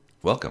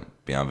Welcome,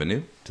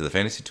 bienvenue, to the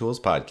Fantasy Tools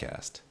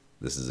Podcast.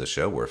 This is a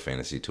show where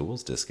fantasy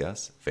tools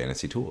discuss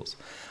fantasy tools.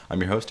 I'm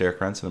your host, Eric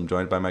Rentz, and I'm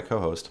joined by my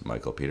co-host,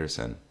 Michael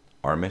Peterson.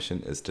 Our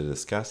mission is to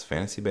discuss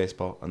fantasy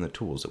baseball and the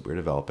tools that we're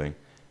developing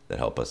that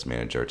help us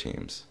manage our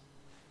teams.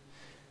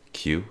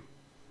 Cue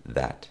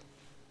that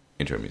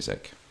intro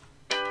music.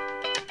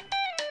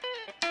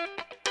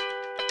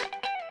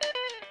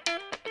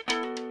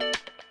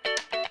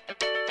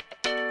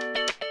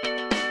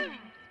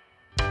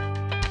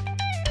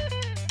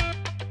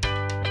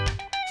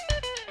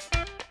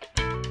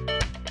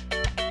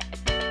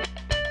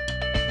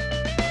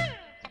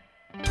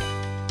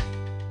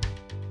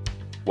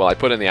 Well, I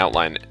put in the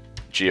outline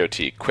GOT,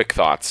 quick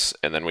thoughts,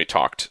 and then we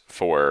talked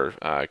for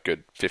a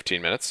good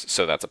 15 minutes,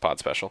 so that's a pod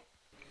special.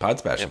 Pod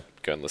special. Yeah,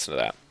 go and listen to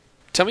that.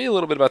 Tell me a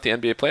little bit about the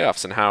NBA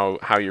playoffs and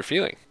how you're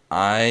feeling.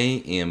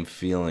 I am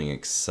feeling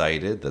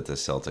excited that the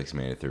Celtics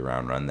made it through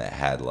round run that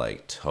had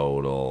like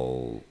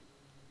total,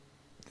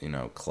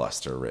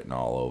 cluster written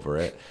all over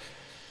it.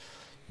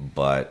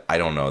 But I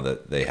don't know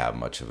that they have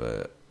much of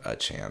a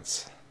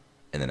chance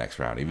in the next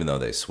round, even though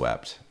they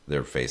swept.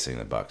 They're facing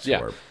the Bucks, who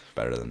are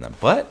better than them.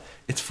 But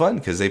it's fun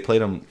because they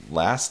played them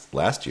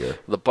last year.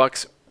 The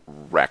Bucks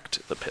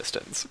wrecked the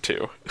Pistons,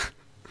 too.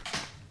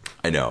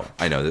 I know.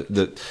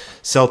 The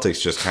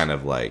Celtics just kind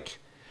of like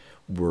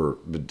were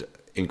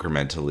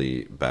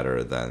incrementally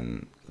better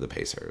than the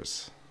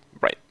Pacers.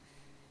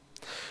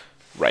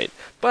 Right.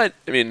 But,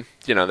 I mean,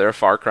 they're a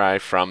far cry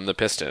from the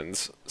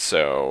Pistons,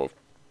 so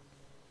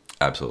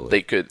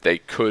absolutely they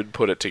could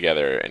put it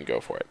together and go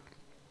for it.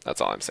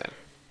 That's all I'm saying.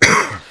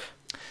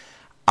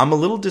 I'm a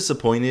little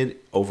disappointed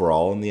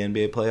overall in the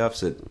NBA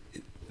playoffs that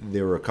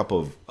there were a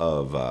couple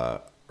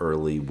of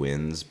early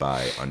wins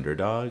by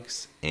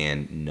underdogs,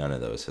 and none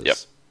of those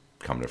has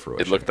come to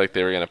fruition. It looked like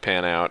they were going to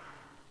pan out,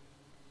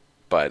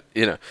 but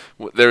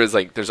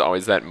there's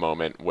always that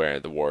moment where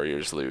the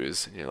Warriors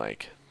lose, and you're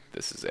like,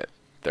 this is it.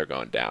 They're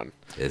going down.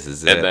 This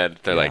is it. And then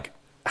they're like,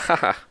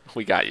 haha,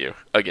 we got you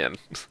again.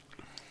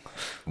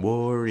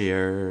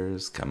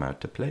 Warriors come out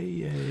to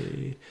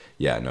play.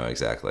 Yeah, no,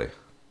 exactly.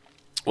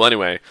 Well,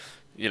 anyway,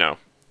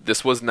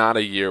 this was not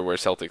a year where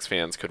Celtics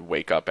fans could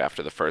wake up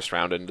after the first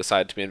round and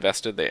decide to be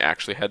invested. They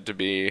actually had to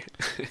be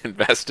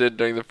invested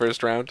during the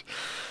first round.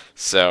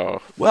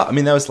 So, well, I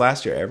mean, that was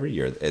last year. Every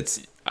year,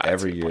 it's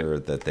every year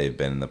that they've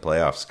been in the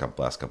playoffs.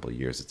 Last couple of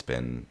years, it's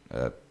been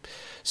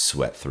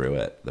sweat through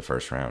it. The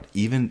first round,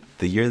 even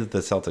the year that the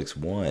Celtics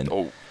won,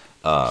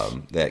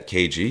 that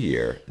KG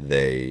year,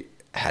 they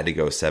had to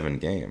go 7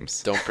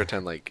 games. Don't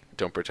pretend like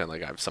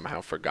I've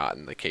somehow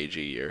forgotten the KG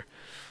year.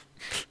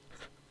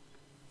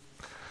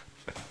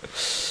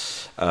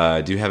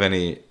 Do you have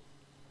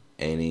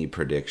any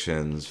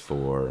predictions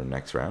for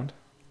next round?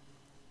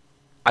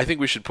 I think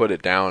we should put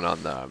it down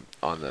on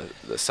the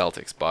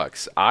Celtics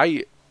Bucks.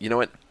 You know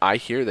what? I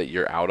hear that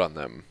you're out on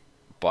them,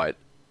 but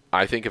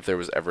I think if there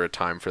was ever a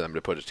time for them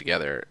to put it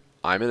together,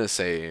 I'm going to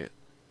say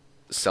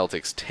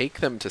Celtics take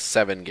them to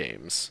 7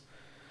 games,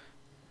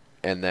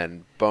 and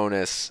then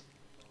bonus,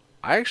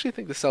 I actually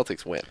think the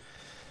Celtics win.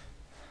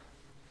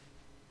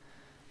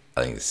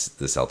 I think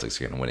the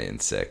Celtics are going to win it in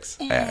 6.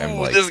 I'm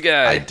like, this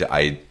guy.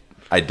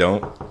 I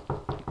don't.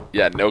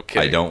 Yeah, no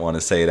kidding. I don't want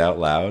to say it out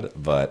loud,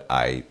 but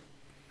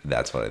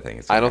that's what I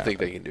think. I don't think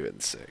they can do it in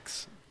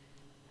 6.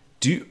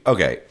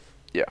 Okay.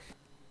 Yeah.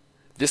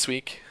 This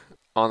week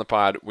on the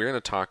pod, we're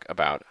going to talk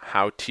about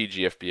how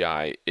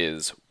TGFBI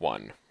is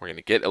won. We're going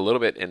to get a little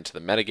bit into the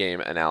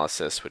metagame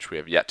analysis, which we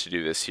have yet to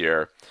do this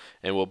year,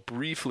 and we'll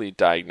briefly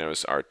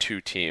diagnose our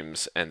 2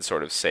 teams and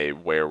sort of say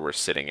where we're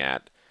sitting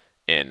at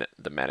in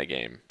the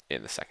metagame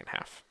in the second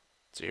half.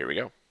 So here we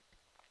go.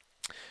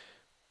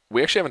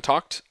 We actually haven't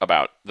talked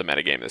about the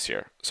metagame this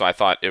year, so I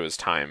thought it was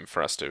time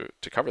for us to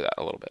cover that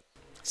a little bit.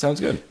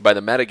 Sounds good. By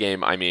the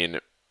metagame, I mean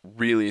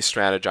really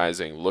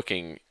strategizing,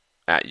 looking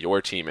at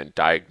your team and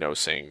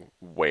diagnosing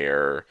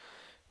where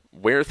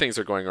things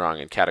are going wrong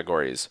in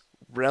categories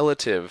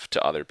relative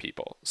to other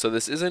people. So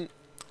this isn't...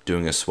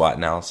 doing a SWOT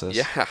analysis?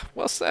 Yeah,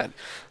 well said.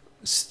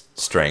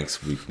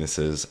 Strengths,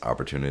 weaknesses,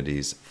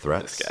 opportunities,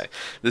 threats. This guy.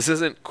 This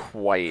isn't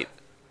quite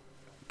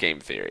game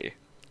theory,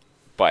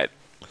 but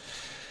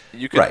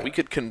we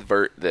could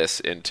convert this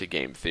into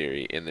game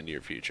theory in the near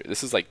future.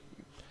 This is like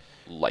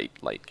light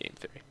game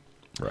theory.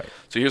 Right.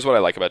 So here's what I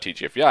like about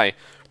TGFBI.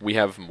 We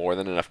have more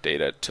than enough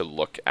data to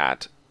look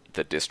at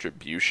the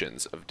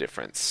distributions of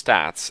different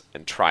stats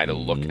and try to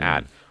look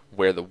at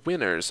where the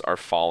winners are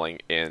falling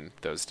in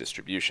those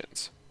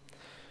distributions.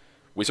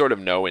 We sort of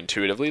know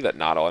intuitively that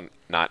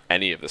not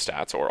any of the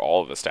stats or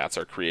all of the stats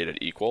are created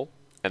equal,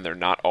 and they're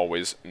not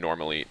always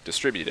normally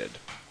distributed.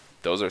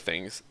 Those are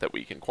things that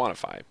we can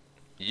quantify.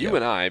 You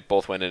and I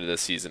both went into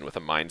this season with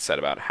a mindset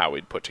about how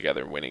we'd put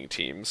together winning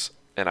teams,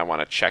 and I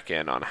want to check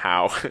in on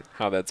how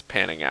that's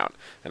panning out.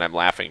 And I'm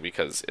laughing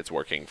because it's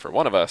working for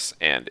one of us,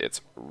 and it's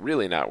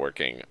really not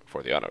working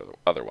for the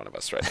other one of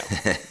us right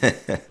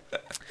now.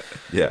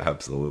 Yeah,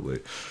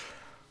 absolutely.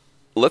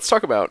 Let's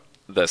talk about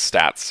the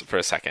stats for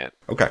a second.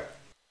 Okay.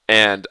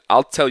 And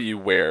I'll tell you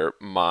where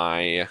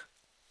my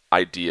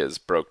ideas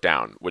broke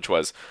down, which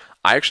was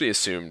I actually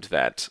assumed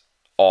that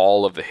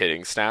all of the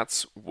hitting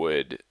stats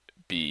would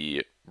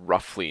be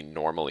roughly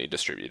normally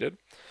distributed,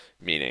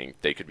 meaning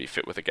they could be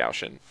fit with a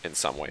Gaussian in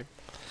some way.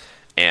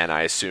 And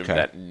I assumed Okay.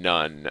 that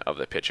none of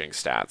the pitching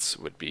stats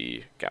would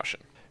be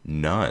Gaussian.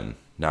 None.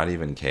 Not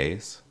even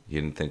K's.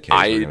 You didn't think K's were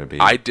I going to be?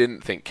 I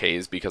didn't think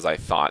K's because I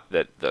thought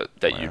that that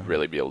Wow. you'd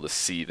really be able to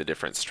see the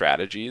different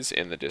strategies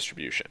in the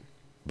distribution.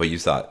 But you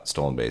thought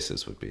stolen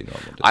bases would be normal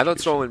I thought distribution.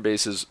 stolen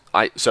bases.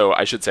 I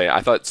should say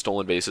I thought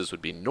stolen bases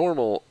would be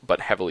normal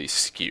but heavily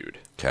skewed.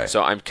 Okay.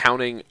 So I'm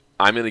counting.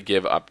 I'm going to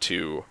give up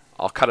to.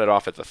 I'll cut it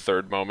off at the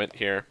third moment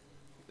here.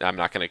 I'm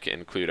not going to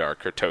include our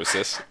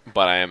kurtosis,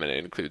 but I am going to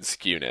include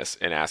skewness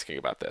in asking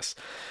about this.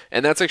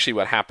 And that's actually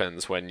what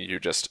happens when you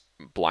just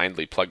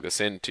blindly plug this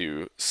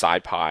into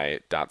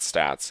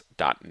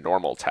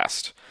scipy.stats.normal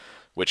test,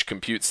 which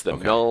computes the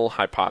null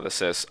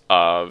hypothesis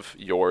of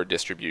your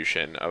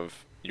distribution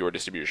of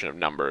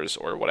numbers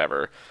or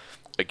whatever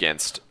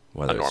against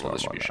Whether a it's normal normal or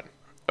distribution.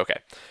 Okay.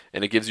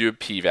 And it gives you a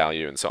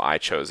p-value, and so I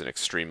chose an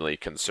extremely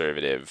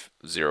conservative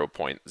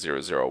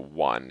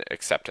 0.001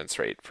 acceptance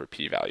rate for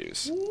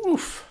p-values.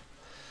 Oof.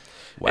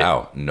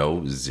 Wow.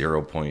 No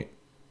 0.5.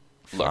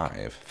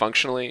 Look,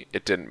 functionally,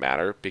 it didn't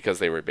matter because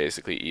they were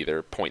basically either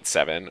zero point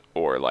 0.7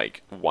 or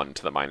like 1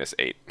 to the minus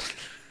 8.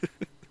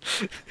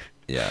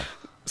 Yeah.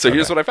 So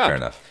here's Okay, what I found. fair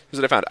enough.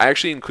 Here's what I found. I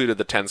actually included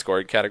the 10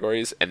 scored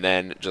categories, and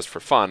then just for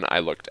fun, I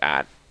looked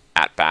at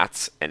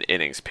bats and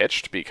innings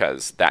pitched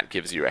because that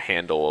gives you a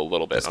handle a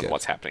little bit That's on good.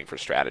 what's happening for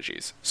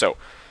strategies. So,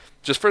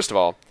 just first of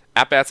all,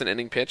 at bats and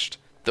inning pitched,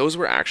 those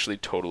were actually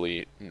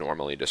totally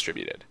normally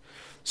distributed.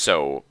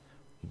 So,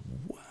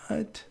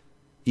 What?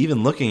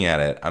 Even looking at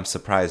it, I'm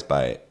surprised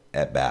by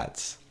at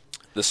bats.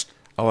 this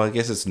Oh, I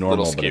guess it's little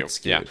normal, but skew. it's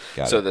skewed. Yeah.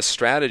 Got So it. the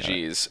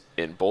strategies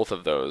in both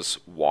of those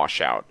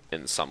wash out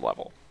in some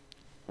level.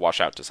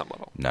 Wash out to some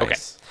level. Nice. Okay.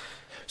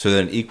 So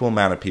then, equal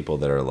amount of people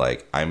that are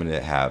like, I'm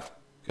gonna have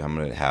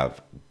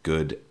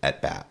good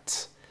at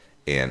bats,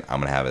 and I'm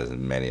gonna have as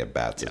many at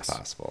bats Yes. as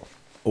possible.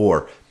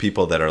 Or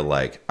people that are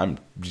like, I'm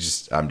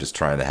just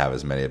trying to have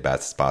as many at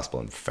bats as possible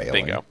and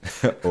failing, Bingo.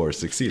 or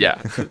succeeding.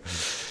 Yeah.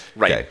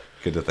 Right. Okay,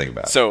 good to think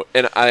about. So,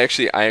 and I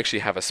actually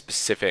have a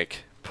specific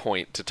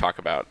point to talk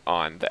about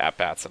on the at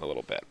bats in a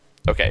little bit.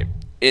 Okay,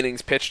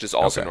 innings pitched is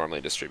also Okay.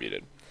 normally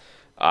distributed.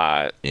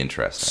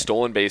 Interesting.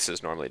 Stolen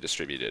bases normally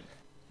distributed.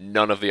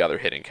 None of the other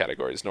hitting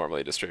categories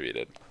normally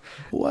distributed.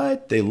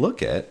 What they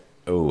look at?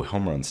 Oh,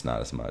 home runs not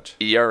as much.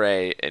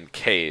 ERA and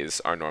Ks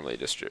are normally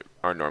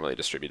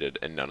distributed,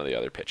 and none of the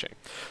other pitching.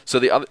 So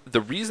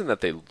the reason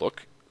that they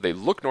look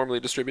normally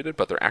distributed,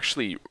 but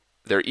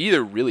they're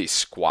either really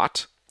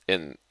squat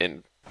in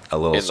A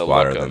little the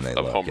squatter look than of, they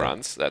of look. home yeah.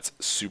 runs. That's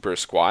super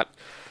squat,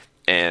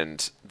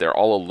 and they're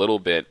all a little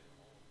bit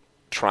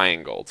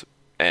triangled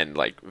and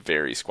like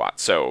very squat.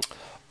 So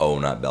Oh,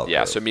 not bell. yeah,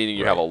 curve. so meaning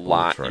you Right. have a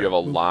lot. Ooh, You have a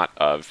lot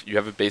of. You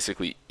have a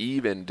basically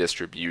even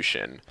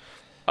distribution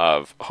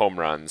of home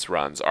runs,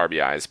 runs,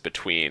 RBIs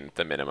between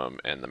the minimum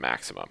and the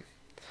maximum,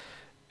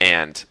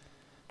 and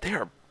they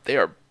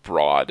are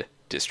broad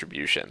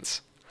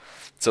distributions.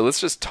 So let's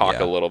just talk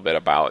Yeah. a little bit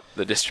about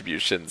the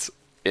distributions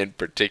in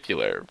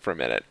particular for a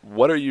minute.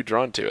 What are you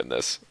drawn to in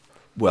this?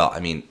 Well, I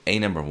mean,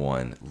 number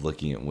one,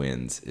 looking at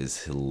wins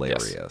is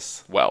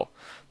hilarious Well,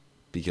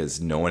 because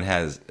no one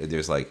has.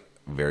 There's like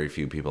very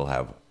few people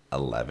have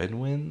 11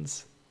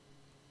 wins.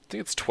 I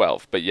think it's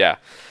 12, but yeah,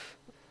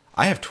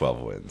 I have 12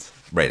 wins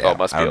right Oh, now. it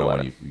must I don't be know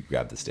 11. when you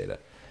grabbed this data.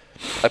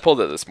 I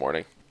pulled it this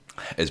morning.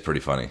 It's pretty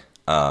funny.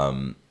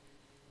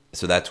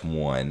 So that's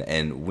one,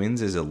 and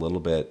wins is a little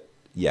bit.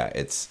 Yeah,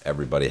 it's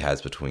everybody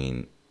has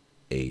between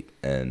 8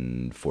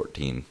 and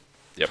 14.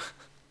 Yep.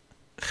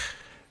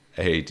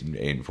 8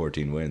 and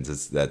 14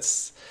 wins.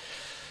 That's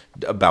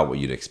about what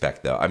you'd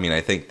expect, though. I mean,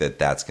 I think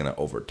that's going to,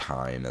 over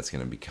time, that's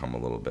going to become a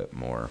little bit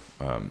more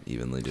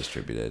evenly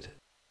distributed.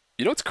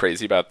 You know what's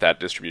crazy about that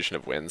distribution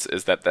of wins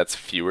is that that's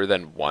fewer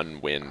than one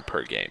win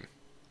per game.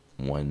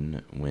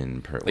 One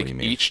win per. What Like do you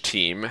mean? each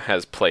team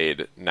has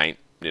played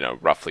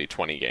roughly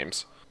 20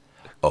 games,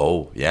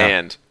 Oh, yeah.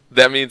 and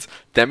that means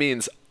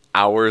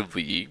our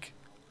league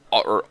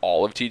or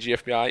all of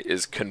TGFBI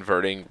is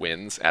converting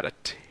wins at a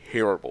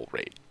terrible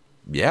rate.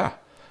 Yeah.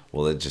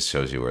 Well, it just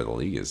shows you where the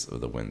league is, where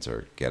the wins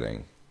are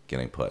getting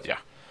put. Yeah.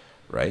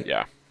 Right?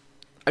 Yeah.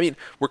 I mean,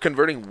 we're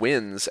converting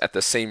wins at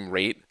the same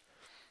rate.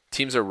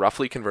 Teams are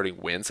roughly converting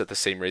wins at the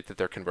same rate that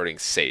they're converting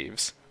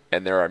saves,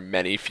 and there are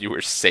many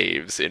fewer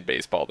saves in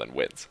baseball than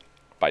wins,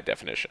 by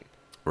definition.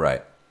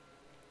 Right.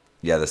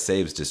 Yeah, the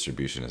saves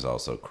distribution is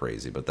also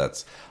crazy, but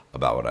that's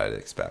about what I'd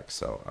expect.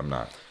 So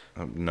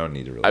no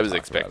need to really. I was talk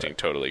expecting about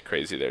totally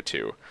crazy there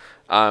too.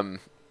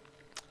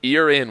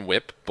 ERA and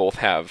WHIP both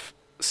have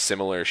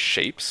similar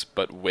shapes,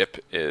 but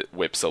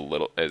WHIP's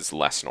is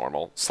less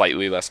normal,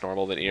 slightly less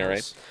normal than it. ERA.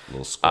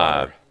 Little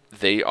squatter.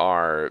 They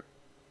are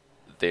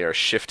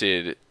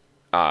shifted.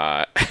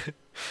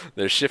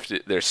 They're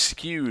shifted. They're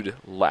skewed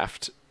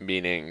left,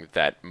 meaning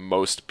that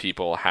most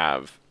people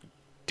have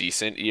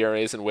decent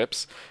ERAs and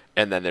WHIPs,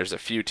 and then there's a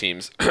few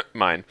teams,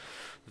 mine,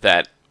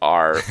 that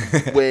are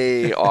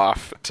way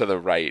off to the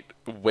right,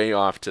 way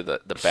off to the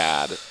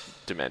bad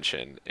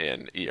dimension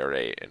in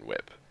ERA and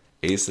WHIP.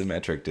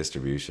 Asymmetric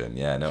distribution.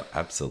 Yeah, no,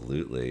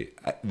 absolutely.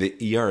 The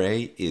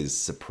ERA is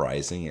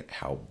surprising at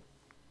how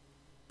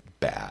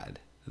bad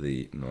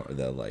the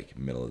like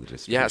middle of the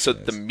distribution Yeah, so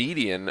is. the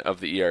median of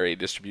the ERA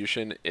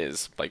distribution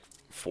is like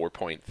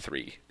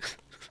 4.3.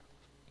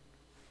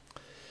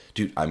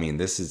 Dude, I mean,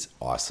 this is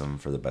awesome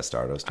for the best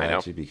Ardo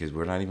strategy because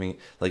we're not even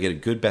like a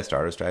good best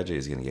Ardo strategy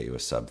is going to get you a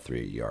sub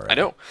 3 ERA. I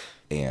know.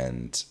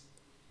 And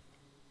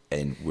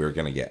we're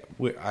going to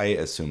I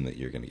assume that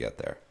you're going to get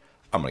there.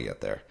 I'm going to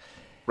get there.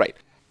 Right.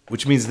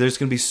 Which means there's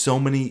going to be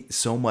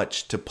so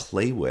much to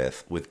play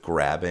with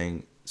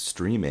grabbing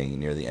streaming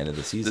near the end of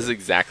the season.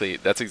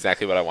 That's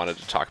exactly what I wanted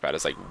to talk about,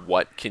 is like,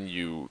 what can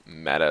you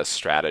meta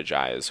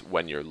strategize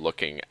when you're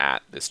looking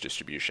at this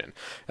distribution?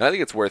 And I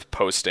think it's worth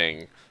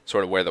posting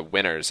sort of where the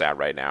winner's at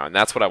right now, and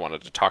that's what I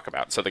wanted to talk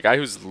about. So the guy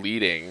who's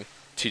leading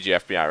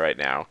TGFBI right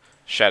now,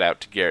 shout out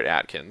to Garrett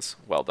Atkins.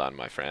 Well done,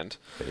 my friend.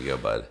 Way to go,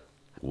 bud.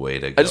 Way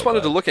to go. I just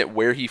wanted to look at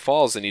where he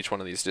falls in each one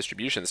of these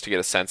distributions to get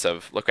a sense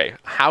of, okay,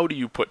 how do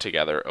you put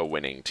together a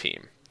winning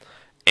team?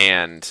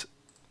 And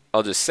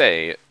I'll just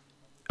say,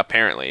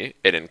 apparently,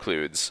 it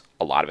includes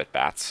a lot of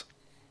at-bats,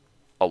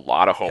 a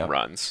lot of home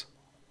runs,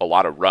 a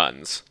lot of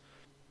runs.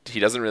 He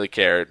doesn't really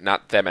care,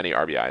 not that many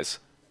RBIs,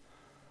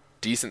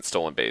 decent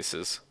stolen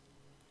bases,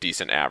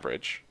 decent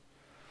average.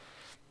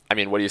 I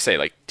mean, what do you say,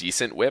 like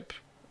decent whip?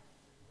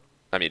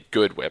 I mean,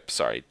 good whip,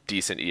 sorry.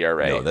 Decent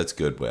ERA. No, that's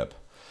good whip.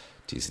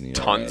 Decent ERA.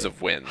 Tons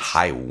of wins.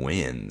 High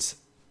wins.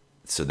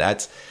 So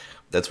that's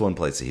one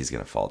place that he's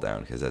going to fall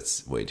down because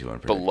that's way too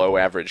unpredictable. Below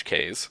average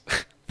Ks,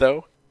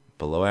 though.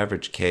 Below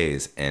average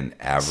Ks and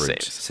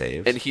average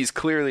saves. And he's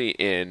clearly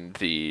in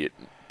the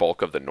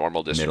bulk of the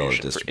normal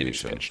distribution, for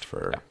innings pitched.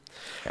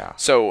 Yeah.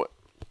 So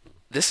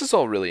this is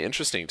all really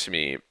interesting to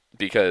me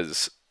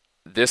because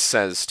this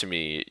says to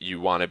me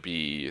you want to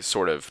be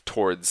sort of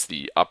towards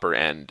the upper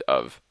end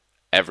of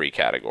every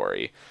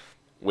category,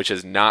 which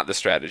is not the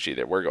strategy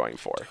that we're going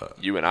for.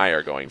 You and I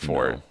are going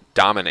for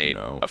dominate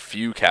a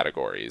few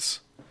categories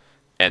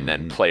and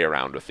then play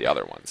around with the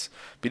other ones.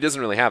 But he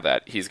doesn't really have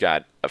that. He's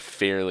got a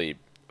fairly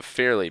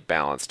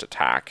balanced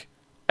attack.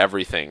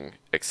 Everything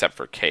except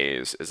for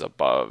Ks is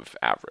above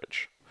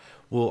average.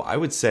 Well, I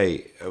would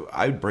say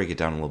I would break it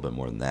down a little bit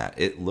more than that.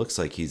 It looks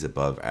like he's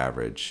above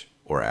average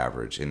or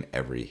average in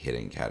every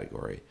hitting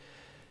category.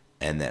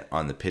 And that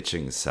on the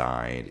pitching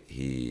side,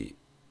 he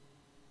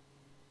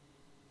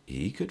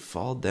could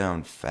fall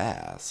down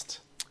fast.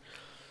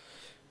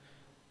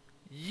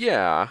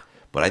 Yeah.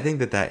 But I think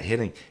that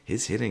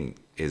his hitting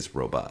is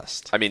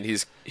robust. I mean,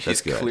 he's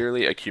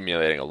clearly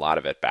accumulating a lot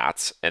of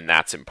at-bats, and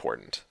that's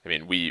important. I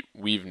mean,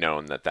 we've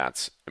known that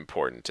that's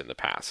important in the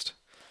past.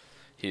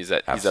 He's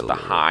at the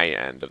high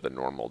end of the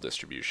normal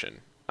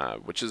distribution,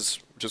 which is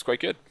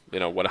quite good. You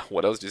know,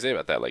 what else do you say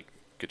about that? Like,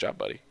 good job,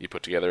 buddy. You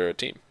put together a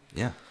team.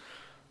 Yeah.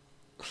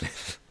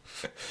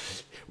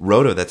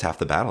 Roto, that's half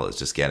the battle, is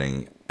just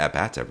getting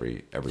at-bats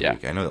every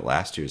week. I know that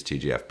last year's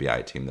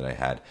TGFBI team that I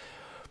had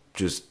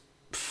just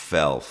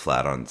fell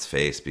flat on its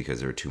face because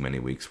there were too many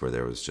weeks where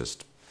there was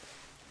just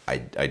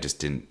I just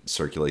didn't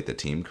circulate the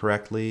team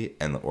correctly,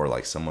 or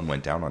like someone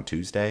went down on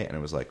Tuesday and it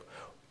was like,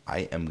 I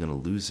am going to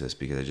lose this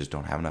because I just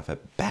don't have enough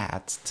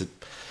at-bats to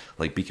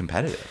like be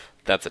competitive.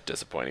 That's a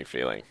disappointing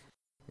feeling.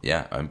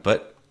 Yeah,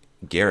 but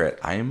Garrett,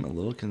 I am a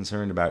little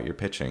concerned about your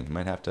pitching. You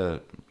might have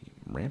to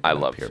ramp it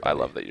up here, buddy. I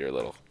love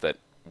that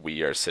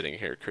we are sitting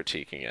here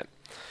critiquing it.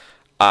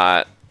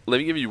 Let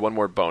me give you one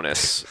more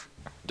bonus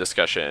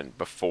discussion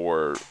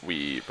before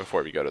we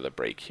go to the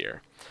break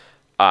here.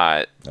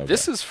 Okay.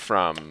 This is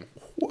from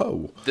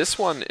This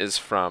one is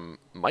from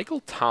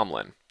Michael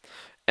Tomlin,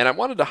 and I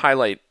wanted to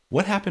highlight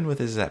what happened with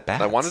his at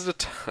bats. I wanted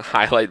to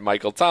highlight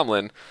Michael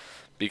Tomlin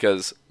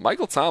because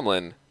Michael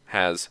Tomlin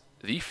has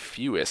the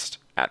fewest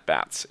at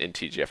bats in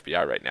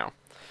TGFBI right now,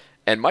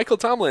 and Michael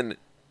Tomlin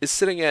is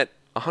sitting at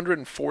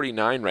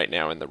 149 right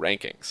now in the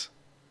rankings.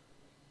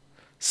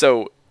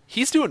 So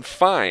he's doing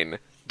fine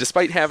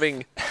despite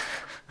having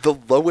the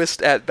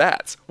lowest at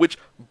bats, which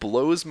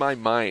blows my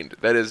mind.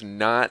 That is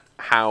not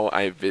how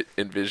I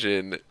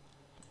envision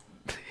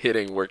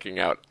hitting working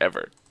out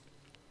ever.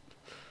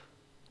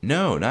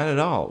 No, not at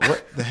all.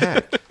 What the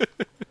heck?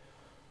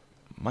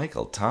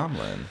 Michael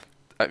Tomlin.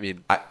 I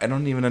mean, I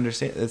don't even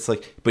understand. It's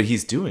like, but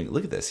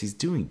look at this. He's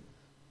doing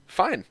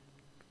fine.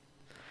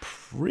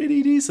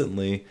 Pretty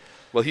decently.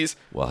 Well, his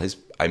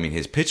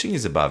pitching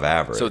is above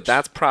average. So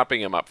that's propping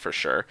him up for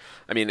sure.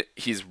 I mean,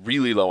 he's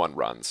really low on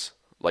runs.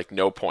 Like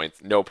no points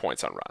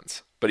on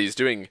runs. But he's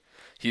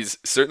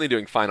certainly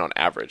doing fine on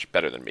average,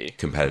 better than me.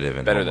 Competitive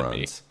in home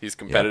runs. He's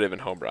competitive in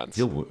home runs.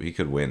 He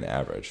could win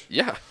average.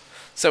 Yeah.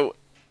 So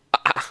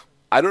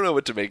I don't know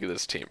what to make of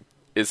this team.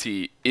 Is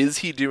he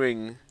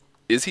doing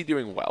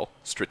well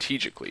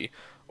strategically,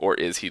 or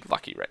is he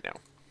lucky right now?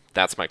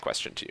 That's my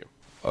question to you.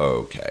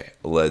 Okay,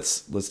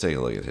 let's take a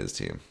look at his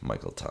team.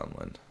 Michael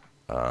Tomlin.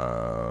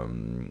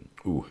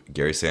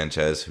 Gary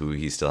Sanchez, who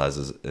he still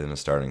has in a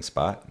starting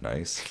spot.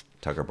 Nice.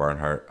 Tucker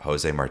Barnhart,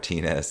 Jose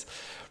Martinez,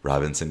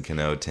 Robinson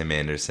Cano, Tim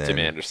Anderson. Tim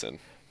Anderson.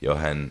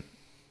 Johan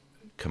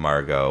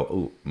Camargo.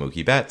 Ooh,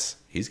 Mookie Betts.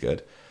 He's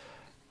good.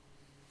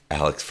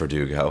 Alex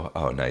Verdugo.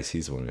 Oh, nice.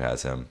 He's the one who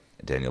has him.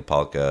 Daniel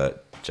Palka.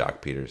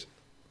 Jock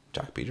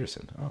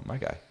Peterson. Oh, my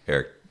guy.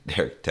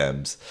 Eric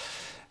Thames.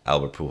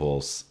 Albert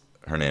Pujols.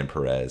 Hernan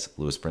Perez.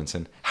 Louis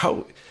Brinson.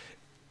 How...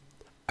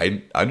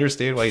 I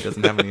understand why he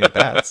doesn't have any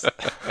at-bats.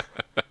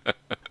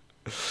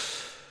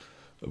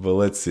 But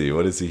let's see.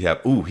 What does he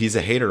have? Ooh, he's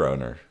a Hader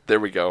owner. There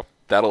we go.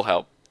 That'll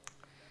help.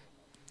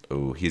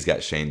 Ooh, he's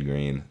got Shane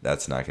Green.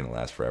 That's not going to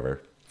last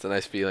forever. It's a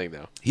nice feeling,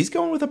 though. He's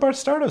going with a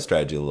Bastardo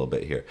strategy a little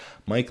bit here.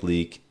 Mike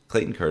Leake,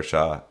 Clayton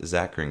Kershaw,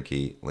 Zach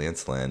Greinke,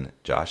 Lance Lynn,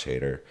 Josh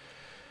Hader,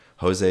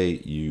 Jose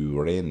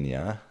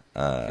Urena,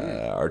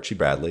 Archie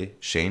Bradley,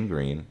 Shane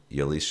Green,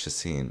 Yolis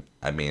Chassin.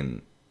 I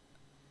mean,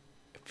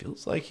 it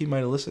feels like he might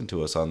have listened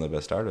to us on the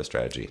Bastardo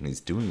strategy, and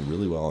he's doing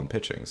really well in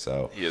pitching.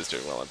 So He is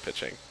doing well in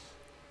pitching.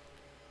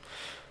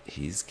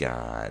 he's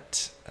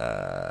got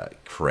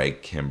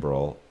Craig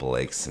Kimbrell,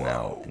 Blake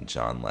Snell, and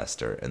John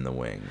Lester in the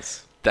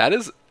wings. That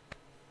is...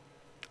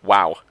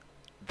 Wow.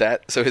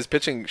 So his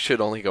pitching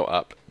should only go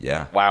up.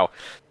 Yeah. Wow.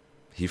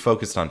 He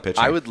focused on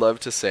pitching. I would love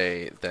to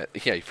say that,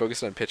 yeah, he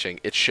focused on pitching.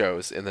 It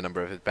shows in the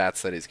number of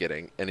at-bats that he's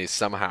getting, and he's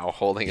somehow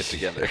holding it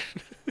together.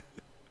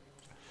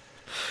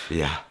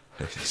 Yeah.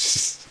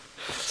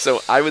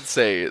 So I would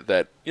say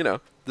that,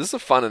 this is a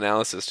fun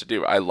analysis to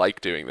do. I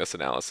like doing this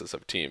analysis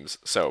of teams.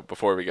 So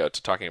before we go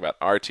to talking about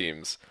our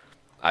teams,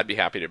 I'd be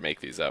happy to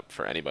make these up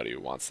for anybody who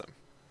wants them.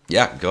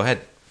 Yeah, go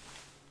ahead.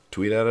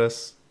 Tweet at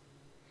us,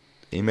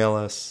 email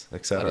us,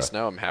 etc. Let us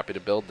know. I'm happy to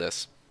build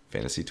this.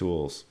 Fantasy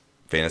Tools.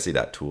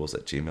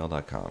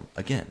 Fantasy.tools@gmail.com.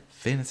 Again,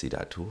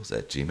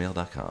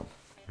 fantasy.tools@gmail.com.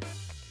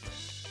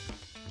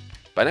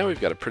 By now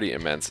we've got a pretty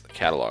immense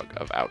catalog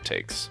of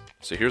outtakes.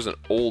 So here's an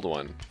old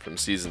one from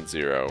Season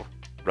 0,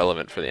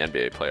 relevant for the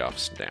NBA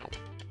playoffs now.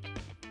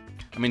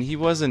 I mean, he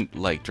wasn't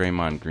like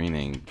Draymond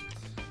Greening,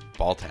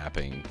 ball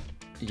tapping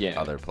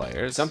other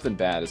players. Something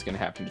bad is going to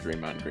happen to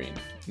Draymond Green.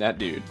 That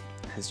dude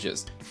has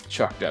just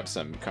chalked up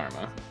some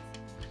karma.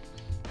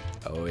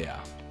 Oh,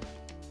 yeah.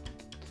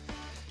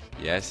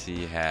 Yes,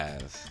 he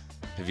has.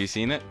 Have you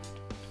seen it?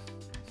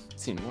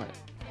 Seen what?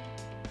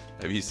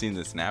 Have you seen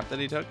the snap that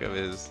he took of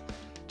his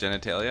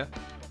genitalia?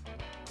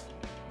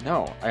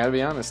 No, I gotta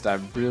be honest, I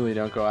really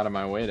don't go out of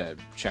my way to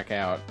check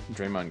out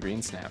Draymond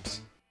Green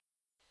snaps.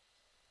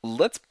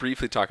 Let's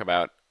briefly talk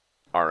about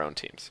our own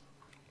teams.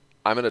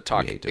 I'm going to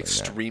talk hate doing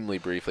extremely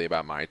briefly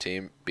about my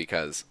team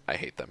because I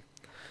hate them.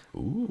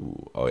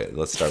 Ooh. Oh, yeah.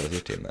 Let's start with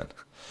your team then.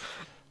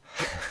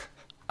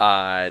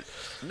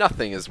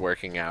 Nothing is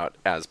working out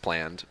as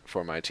planned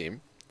for my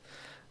team.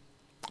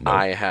 Nope.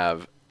 I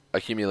have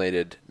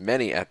accumulated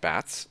many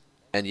at-bats,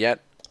 and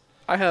yet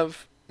I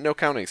have no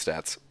counting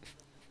stats.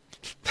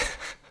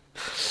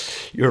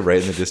 You're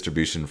right in the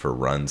distribution for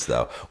runs,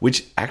 though,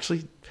 which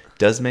actually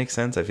does make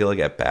sense. I feel like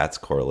at-bats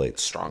correlate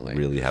Strongly.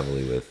 really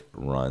heavily with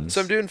runs.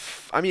 So I'm doing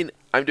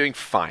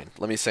fine.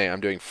 Let me say I'm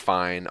doing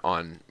fine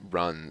on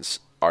runs,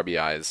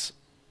 RBIs,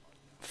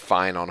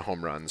 fine on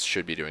home runs,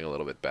 should be doing a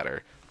little bit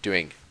better.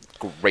 Doing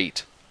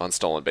great on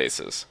stolen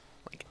bases.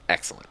 Like,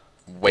 excellent.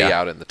 Way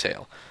out in the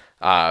tail.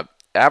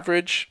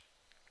 Average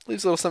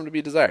leaves a little something to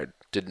be desired.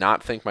 Did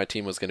not think my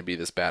team was going to be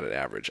this bad at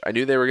average. I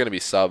knew they were going to be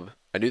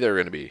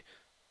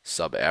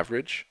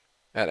sub-average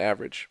at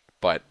average,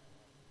 but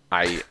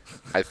I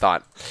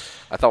thought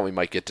we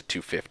might get to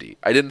 250.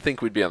 I didn't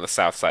think we'd be on the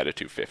south side of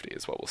 250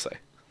 is what we'll say.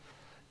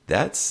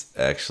 That's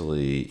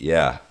actually,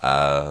 yeah.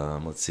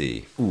 Let's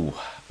see. Ooh,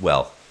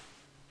 well,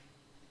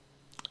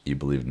 you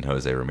believed in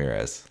Jose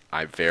Ramirez.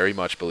 I very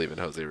much believe in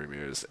Jose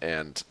Ramirez,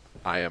 and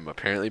I am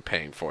apparently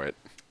paying for it.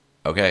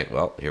 Okay,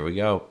 well, here we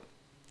go.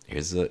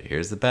 Here's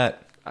the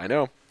bet. I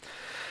know.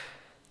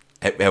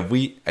 Have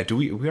we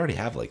already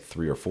have like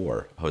 3 or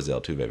 4 Jose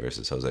Altuve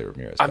versus Jose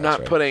Ramirez. I'm not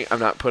right?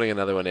 putting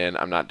another one in.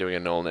 I'm not doing a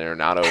Nolan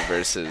Arenado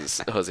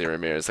versus Jose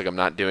Ramirez. Like, I'm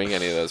not doing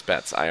any of those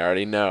bets. I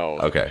already know.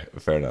 Okay,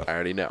 fair enough. I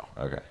already know.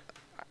 Okay.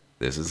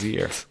 This is the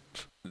year.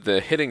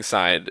 The hitting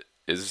side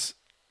is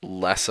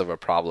less of a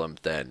problem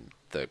than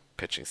the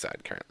pitching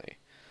side currently.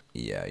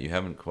 Yeah, you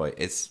haven't quite.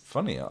 It's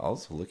funny.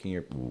 Also looking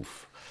at.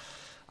 Oof.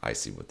 I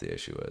see what the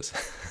issue is.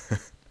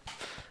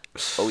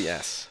 Oh,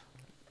 yes.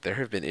 There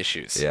have been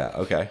issues. Yeah,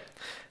 okay.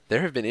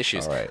 There have been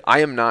issues. All right. I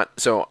am not.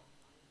 So,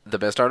 the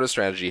Bastardo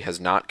strategy has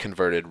not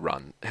converted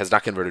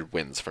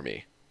wins for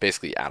me,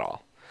 basically at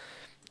all.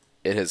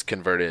 It has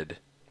converted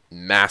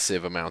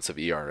massive amounts of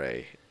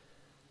ERA,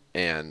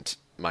 and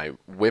my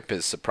whip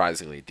is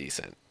surprisingly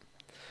decent.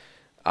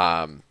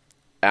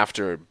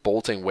 After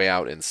bolting way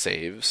out in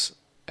saves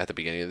at the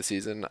beginning of the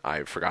season,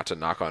 I forgot to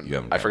knock on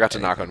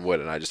wood,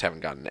 and I just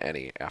haven't gotten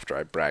any after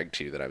I bragged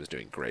to you that I was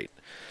doing great.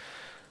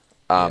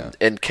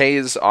 And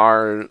Ks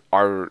are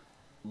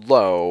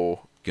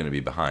low. Going to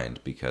be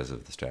behind because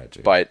of the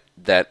strategy. But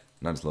that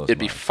not as low as it'd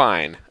be mine.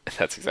 fine.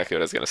 That's exactly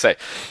what I was going to say.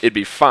 It'd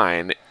be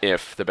fine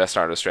if the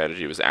Bastardo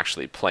strategy was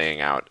actually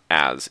playing out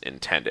as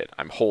intended.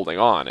 I'm holding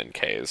on in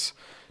Ks,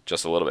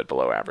 just a little bit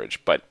below average,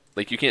 but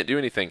Like, you can't do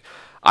anything.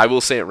 I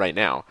will say it right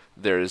now.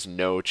 There is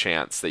no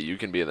chance that you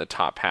can be in the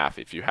top half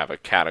if you have a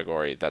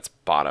category that's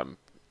bottom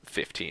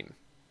 15.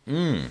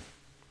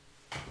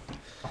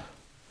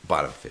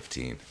 Bottom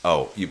 15.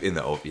 Oh, you in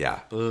the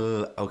yeah.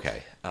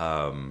 Okay.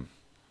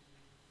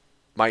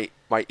 My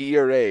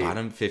ERA.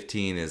 Bottom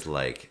 15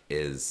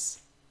 is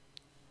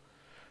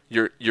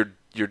You're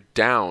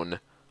down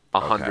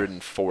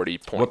 140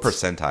 points. what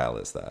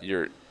percentile is that?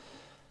 You're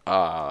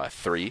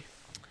 3.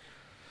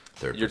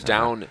 Third You're percentile.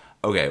 down.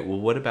 Okay, well,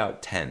 what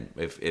about 10?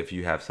 If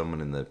you have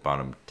someone in the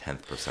bottom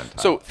 10th percentile.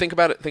 So think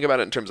about it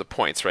in terms of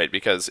points, right?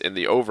 Because in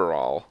the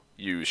overall,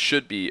 you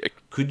should be.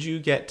 Could you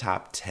get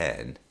top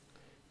 10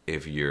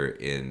 if you're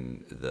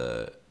in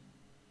the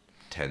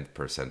 10th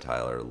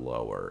percentile or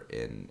lower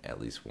in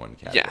at least one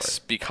category? Yes,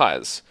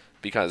 because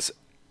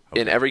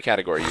in every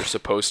category you're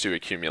supposed to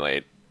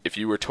accumulate. If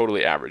you were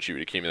totally average, you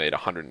would accumulate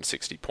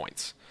 160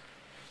 points.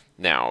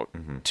 Now,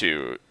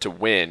 to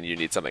win, you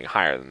need something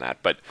higher than that.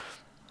 But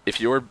if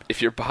you're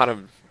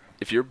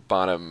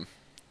bottom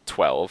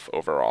 12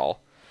 overall,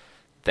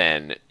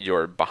 then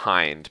you're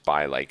behind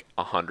by like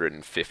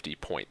 150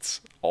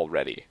 points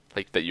already,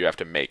 like that you have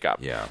to make up.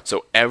 Yeah.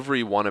 So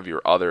every one of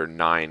your other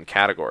 9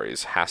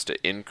 categories has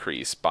to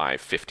increase by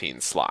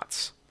 15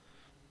 slots.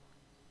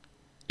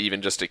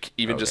 Even just to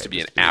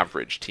be an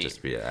average team. Just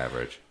to be an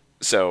average.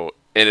 So,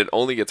 and it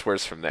only gets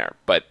worse from there.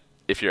 But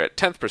if you're at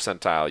 10th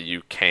percentile,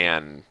 you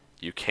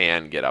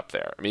can get up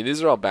there. I mean,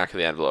 these are all back of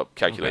the envelope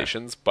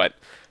calculations, but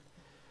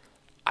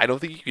I don't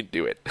think you can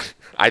do it.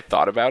 I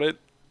thought about it.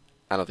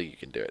 I don't think you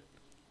can do it.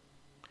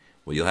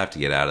 Well, you'll have to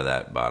get out of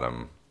that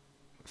bottom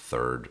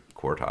third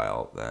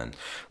quartile then.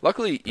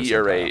 Luckily,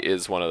 ERA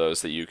is one of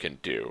those that you can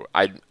do.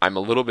 I'm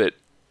a little bit.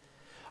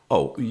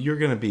 Oh, you're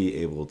going to be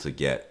able to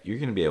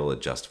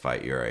justify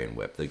ERA and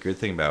WHIP. The good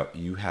thing about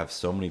you have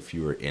so many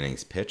fewer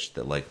innings pitched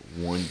that like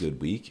one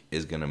good week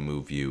is going to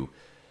move you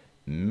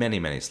many,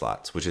 many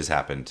slots, which has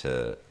happened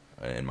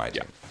in my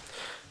team.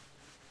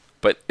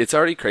 But it's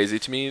already crazy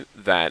to me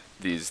that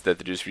the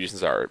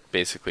distributions are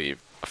basically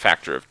a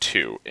factor of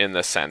 2 in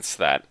the sense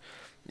that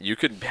you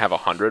could have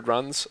 100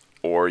 runs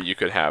or you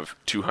could have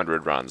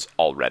 200 runs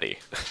already.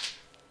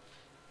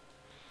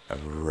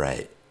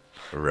 Right.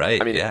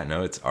 I mean,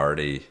 it's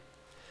already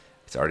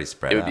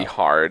spread out. It would be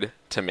hard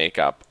to make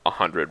up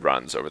 100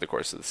 runs over the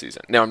course of the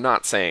season. Now, I'm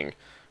not saying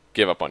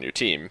give up on your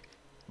team,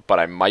 but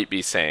I might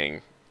be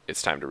saying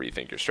it's time to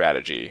rethink your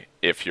strategy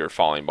if you're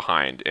falling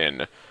behind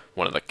in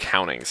one of the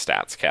counting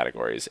stats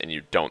categories and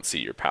you don't see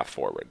your path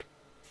forward.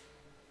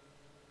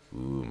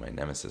 Ooh, my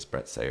nemesis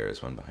Brett Sayer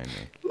is one behind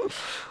me.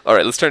 All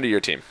right, let's turn to your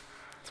team.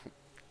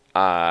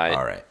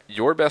 All right.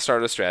 Your best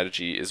artist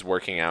strategy is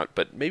working out,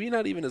 but maybe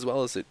not even as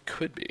well as it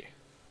could be.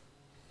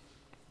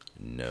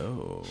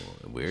 No,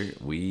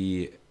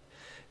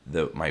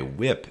 my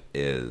whip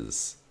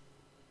is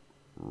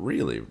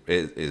really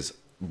is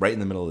right in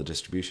the middle of the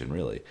distribution,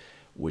 really,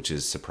 which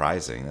is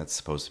surprising. That's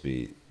supposed to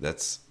be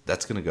that's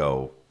gonna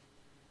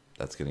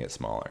get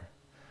smaller,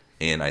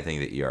 and I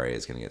think the ERA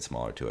is gonna get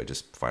smaller too. I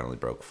just finally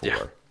broke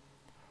 4,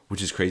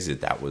 which is crazy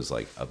that was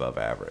like above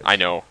average. I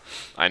know.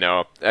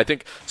 I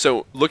think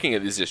so. Looking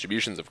at these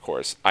distributions, of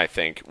course, I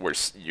think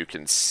you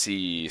can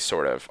see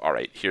sort of, all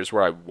right, here's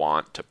where I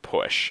want to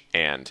push,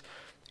 and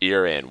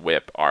ERA and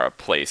WHIP are a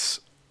place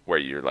where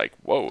you're like,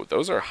 whoa,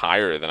 those are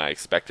higher than I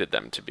expected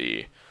them to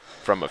be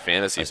from a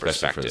fantasy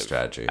perspective for the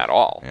strategy at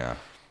all. Yeah.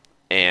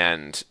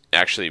 And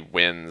actually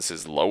wins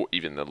is low,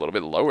 even a little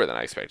bit lower than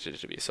I expected it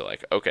to be. So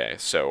like, okay,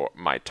 so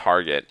my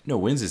target. No,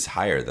 wins is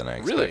higher than I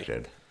expected.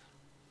 Really?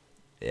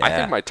 Yeah. I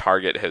think my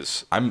target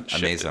has. I'm shifted.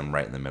 amazed I'm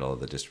right in the middle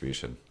of the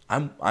distribution.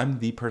 I'm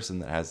the person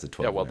that has the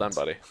 12. Yeah, well wins.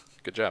 done, buddy.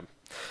 Good job.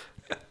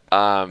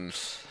 I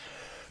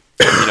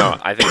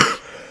think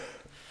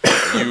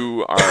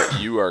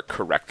you are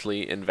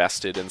correctly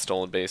invested in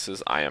stolen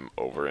bases. I am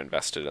over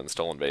invested in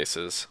stolen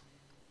bases.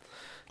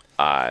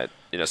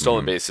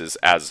 Stolen bases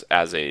as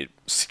a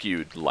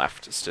skewed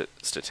left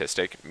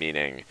statistic,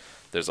 meaning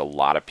there's a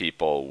lot of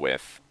people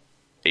with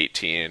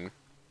 18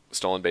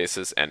 stolen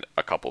bases and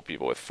a couple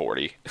people with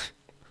 40.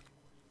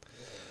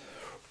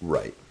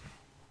 Right.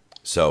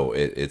 So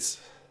it's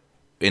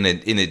in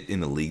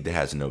a league that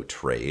has no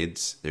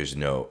trades. There's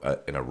no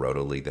in a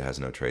roto league that has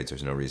no trades.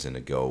 There's no reason to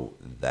go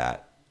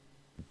that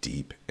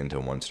deep into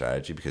one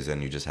strategy because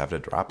then you just have to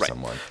drop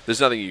someone.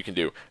 There's nothing you can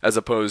do as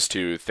opposed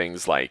to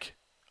things like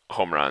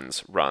home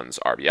runs, runs,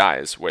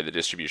 RBIs, where the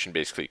distribution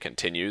basically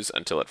continues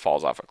until it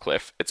falls off a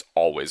cliff. It's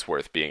always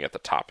worth being at the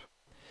top.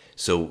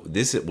 So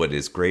this is what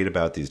is great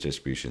about these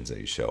distributions that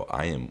you show.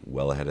 I am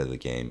well ahead of the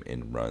game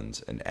in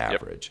runs and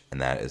average,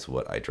 and that is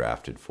what I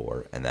drafted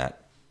for, and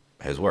that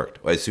has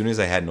worked. As soon as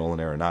I had Nolan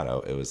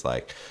Arenado, it was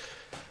like,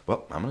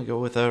 well, I'm going to go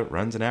with a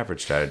runs and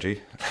average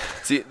strategy.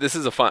 See, this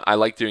is I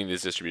like doing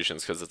these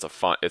distributions because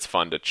it's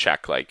fun to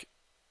check, like,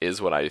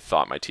 is what I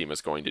thought my team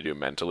was going to do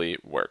mentally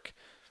work?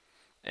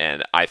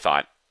 And I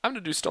thought, I'm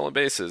going to do stolen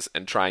bases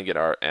and try and get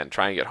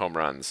home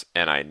runs,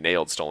 and I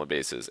nailed stolen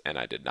bases, and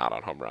I did not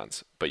on home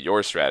runs. But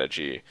your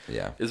strategy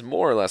is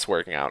more or less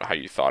working out how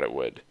you thought it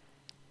would.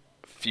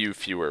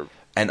 Fewer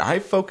And I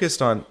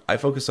focused on 3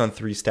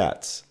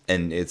 stats,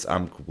 and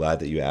I'm glad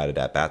that you added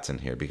at bats in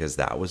here because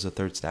that was a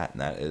third stat,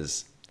 and that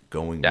is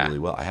going really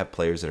well. I have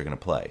players that are going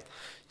to play.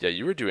 Yeah,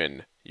 you were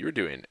doing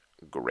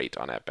great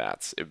on at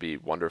bats. It'd be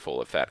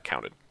wonderful if that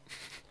counted.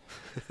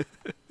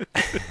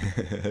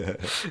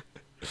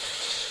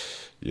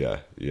 Yeah,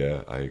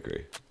 I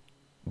agree.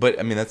 But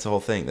I mean, that's the whole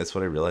thing. That's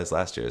what I realized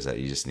last year is that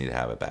you just need to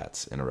have at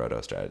bats in a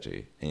roto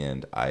strategy,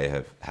 and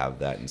I have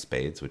that in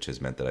spades, which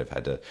has meant that I've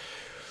had to.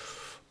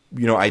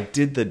 I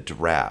did the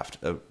draft.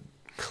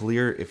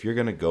 Clear. If you're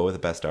going to go with the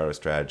best auto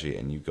strategy,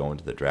 and you go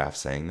into the draft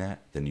saying that,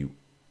 then you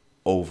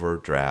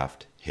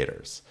overdraft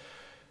hitters,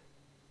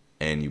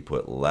 and you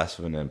put less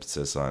of an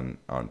emphasis on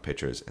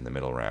pitchers in the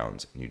middle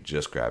rounds, and you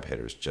just grab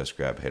hitters,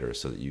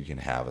 so that you can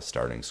have a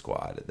starting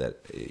squad that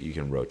you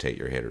can rotate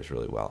your hitters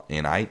really well.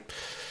 And I'm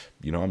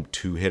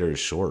 2 hitters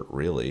short,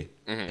 really,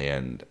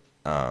 and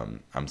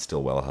I'm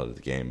still well ahead of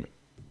the game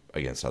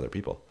against other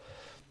people.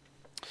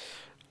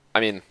 I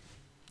mean,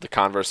 the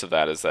converse of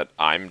that is that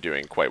I'm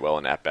doing quite well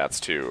in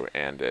at-bats too,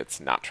 and it's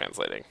not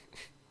translating.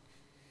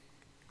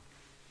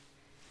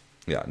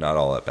 Yeah, not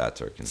all at-bats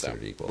are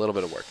considered equal. A little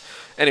bit of work.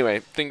 Anyway, I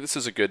think this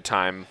is a good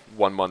time,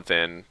 1 month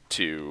in,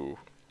 to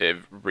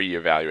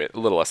reevaluate, a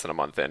little less than a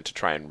month in, to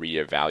try and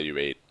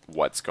reevaluate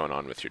what's going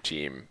on with your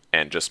team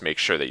and just make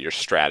sure that your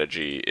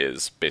strategy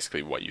is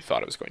basically what you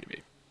thought it was going to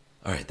be.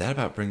 All right, that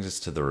about brings us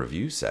to the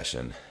review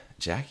session.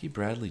 Jackie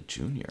Bradley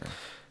Jr.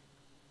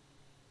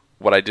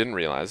 What I didn't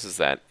realize is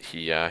that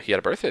he had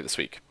a birthday this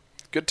week.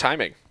 Good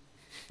timing.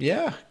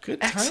 Yeah, good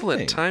timing.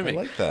 Excellent timing.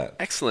 I like that.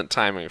 Excellent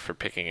timing for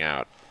picking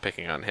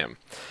on him.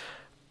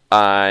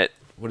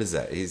 What is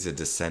that? He's a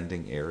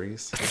descending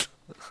Aries?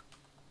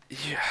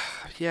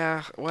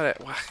 Yeah.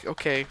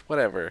 Okay,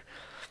 whatever.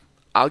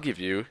 I'll give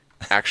you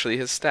actually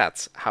his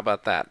stats. How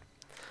about that?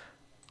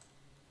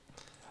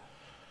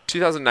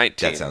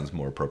 2019. That sounds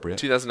more appropriate.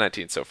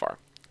 2019 so far.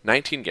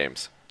 19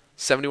 games,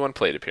 71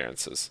 plate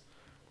appearances,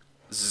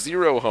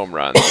 0 home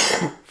runs,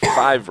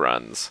 5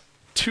 runs,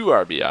 2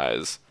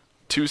 RBIs,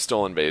 2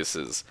 stolen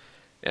bases,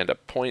 and a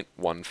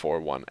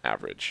 .141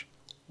 average.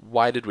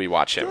 Why did we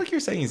watch him? I feel like you're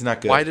saying he's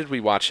not good. Why did we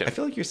watch him? I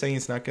feel like you're saying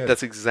he's not good.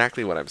 That's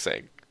exactly what I'm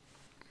saying.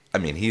 I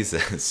mean, he's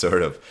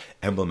sort of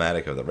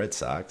emblematic of the Red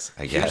Sox,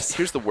 I guess.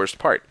 Here's the worst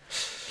part.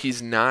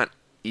 He's not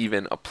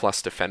even a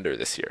plus defender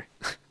this year.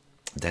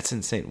 That's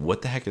insane.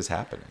 What the heck is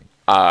happening?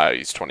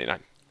 He's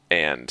 29,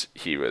 and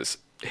his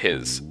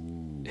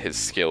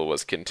skill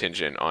was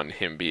contingent on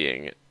him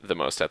being the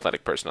most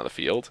athletic person on the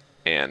field,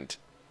 and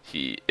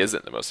he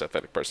isn't the most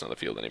athletic person on the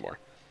field anymore.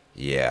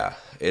 Yeah,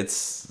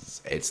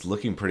 it's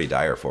looking pretty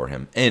dire for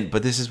him.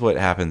 But this is what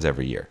happens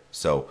every year.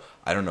 So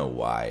I don't know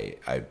why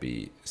I'd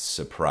be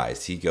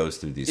surprised. He goes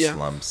through these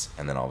slumps,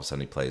 and then all of a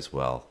sudden he plays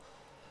well.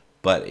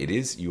 But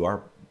you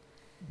are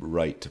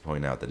right to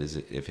point out that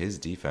if his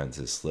defense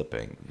is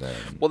slipping, then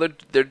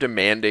they're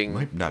demanding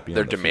might not be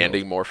they're on the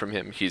demanding field. More from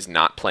him. He's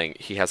not playing.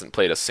 He hasn't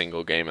played a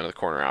single game in the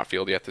corner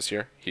outfield yet this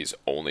year. He's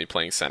only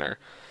playing center.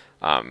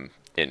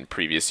 In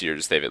previous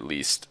years, they've at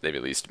least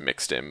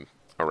mixed him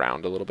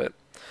around a little bit.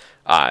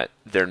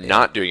 They're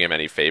not doing him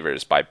any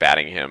favors by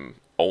batting him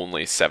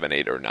only 7,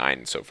 8, or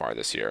 9 so far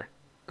this year.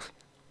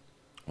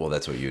 Well,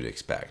 that's what you'd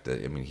expect.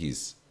 I mean,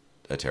 he's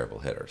a terrible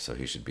hitter, so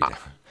he should be down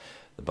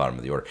the bottom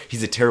of the order.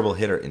 He's a terrible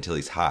hitter until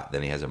he's hot.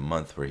 Then he has a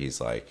month where he's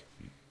like,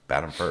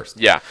 bat him first.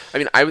 Yeah, I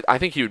mean, I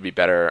think he would be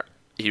better.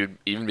 He would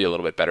even be a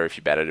little bit better if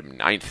you batted him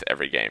 9th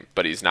every game.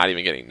 But he's not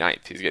even getting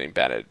 9th. He's getting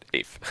batted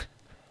 8th.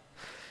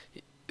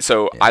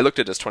 So I looked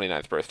at his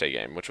 29th birthday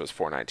game, which was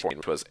 4/19,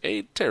 which was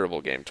a terrible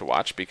game to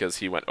watch because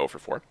he went 0 for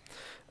 4.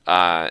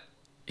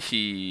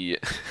 He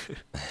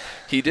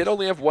did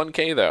only have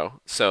 1K though,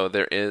 so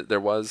there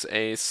was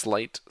a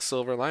slight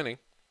silver lining.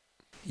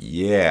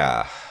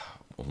 Yeah,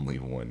 only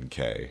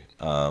 1K.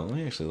 Let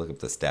me actually look up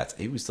the stats.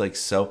 He was like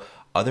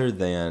other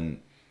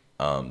than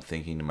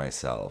thinking to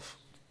myself,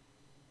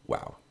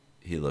 wow,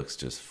 he looks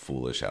just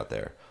foolish out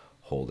there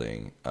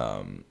holding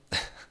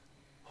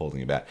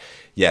holding a bat.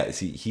 Yeah,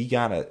 see, he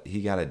got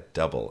a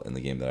double in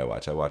the game that I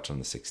watched. I watched on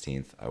the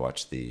 16th. I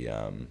watched the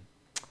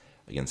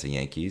against the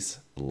Yankees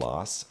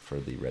loss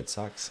for the Red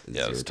Sox.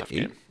 Yeah, it was a tough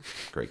game.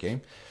 Great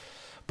game.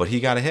 But he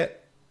got a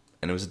hit,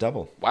 and it was a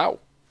double. Wow.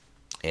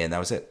 And that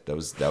was it. That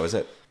was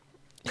it.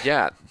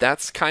 Yeah,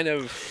 that's kind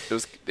of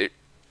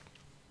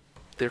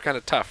they're kind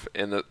of tough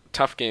in the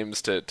tough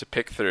games to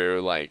pick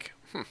through. Like,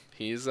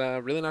 he's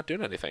really not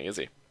doing anything, is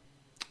he?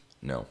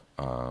 No,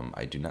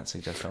 I do not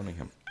suggest owning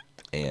him.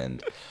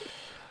 And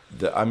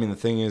the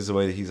thing is, the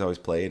way that he's always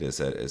played is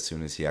that as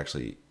soon as he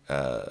actually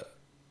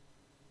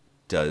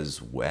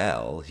does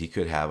well, he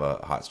could have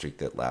a hot streak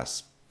that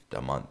lasts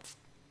a month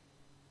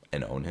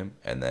and own him,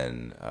 and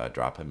then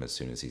drop him as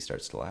soon as he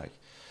starts to lag.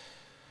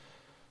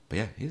 But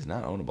yeah, he's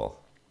not ownable.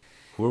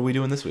 Who are we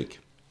doing this week?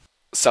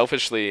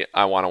 Selfishly,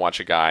 I want to watch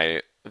a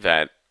guy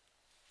that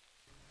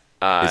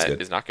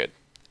is not good,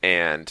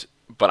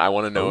 but I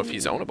want to know if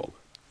he's ownable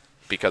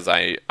because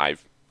I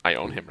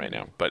own him right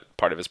now. But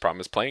part of his problem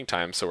is playing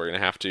time, so we're gonna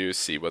have to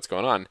see what's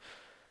going on.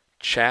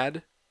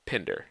 Chad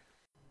Pinder.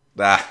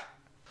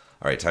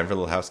 All right, time for a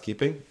little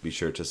housekeeping. Be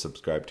sure to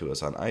subscribe to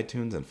us on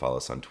iTunes and follow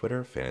us on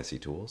Twitter, Fantasy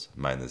Tools,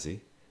 Mind the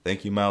Z.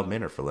 Thank you, Mild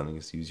Manner, for letting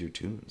us use your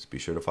tunes. Be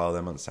sure to follow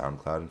them on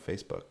SoundCloud and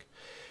Facebook.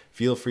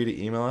 Feel free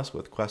to email us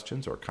with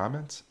questions or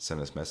comments. Send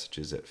us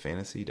messages at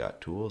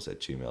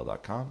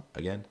fantasy.tools@gmail.com.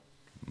 Again,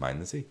 Mind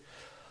the Z.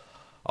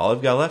 All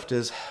I've got left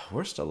is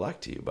worst of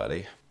luck to you,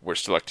 buddy.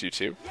 Worst of luck to you,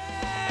 too.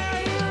 Yeah!